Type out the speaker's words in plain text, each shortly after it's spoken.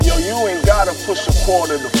gotta push a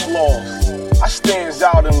quarter to floors. I stands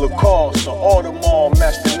out in Lacoste, so Audemars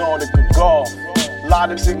matched the Nordica golf.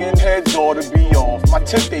 Lot of singing heads ought to be off. My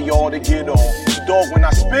tip they ought to get off. Dog, when I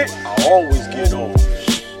spit, I always get off.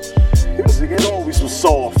 It always was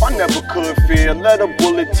soft. I never could fear. Let a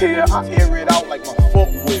bullet tear. I air it out like my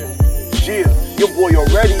footwear. Yeah, your boy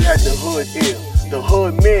already had the hood ill. The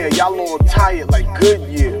hood mirror, y'all all tired like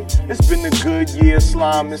Goodyear. It's been a good year,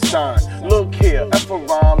 slime and sign. Look here, F a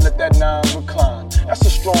rhyme, let that 9 recline. That's a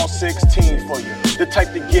strong 16 for you. The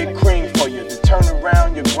type to get cream for you. To turn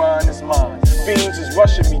around, your grind is mine. Fiends is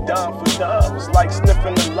rushing me dime for dime. It's like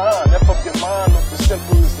sniffing the line. F up your mind with the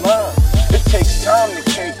simplest line. It takes time to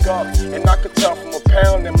cake up, and I could tell from a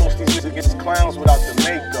pound that most these niggas get clowns without the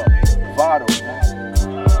makeup. Vado,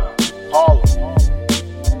 Harlem.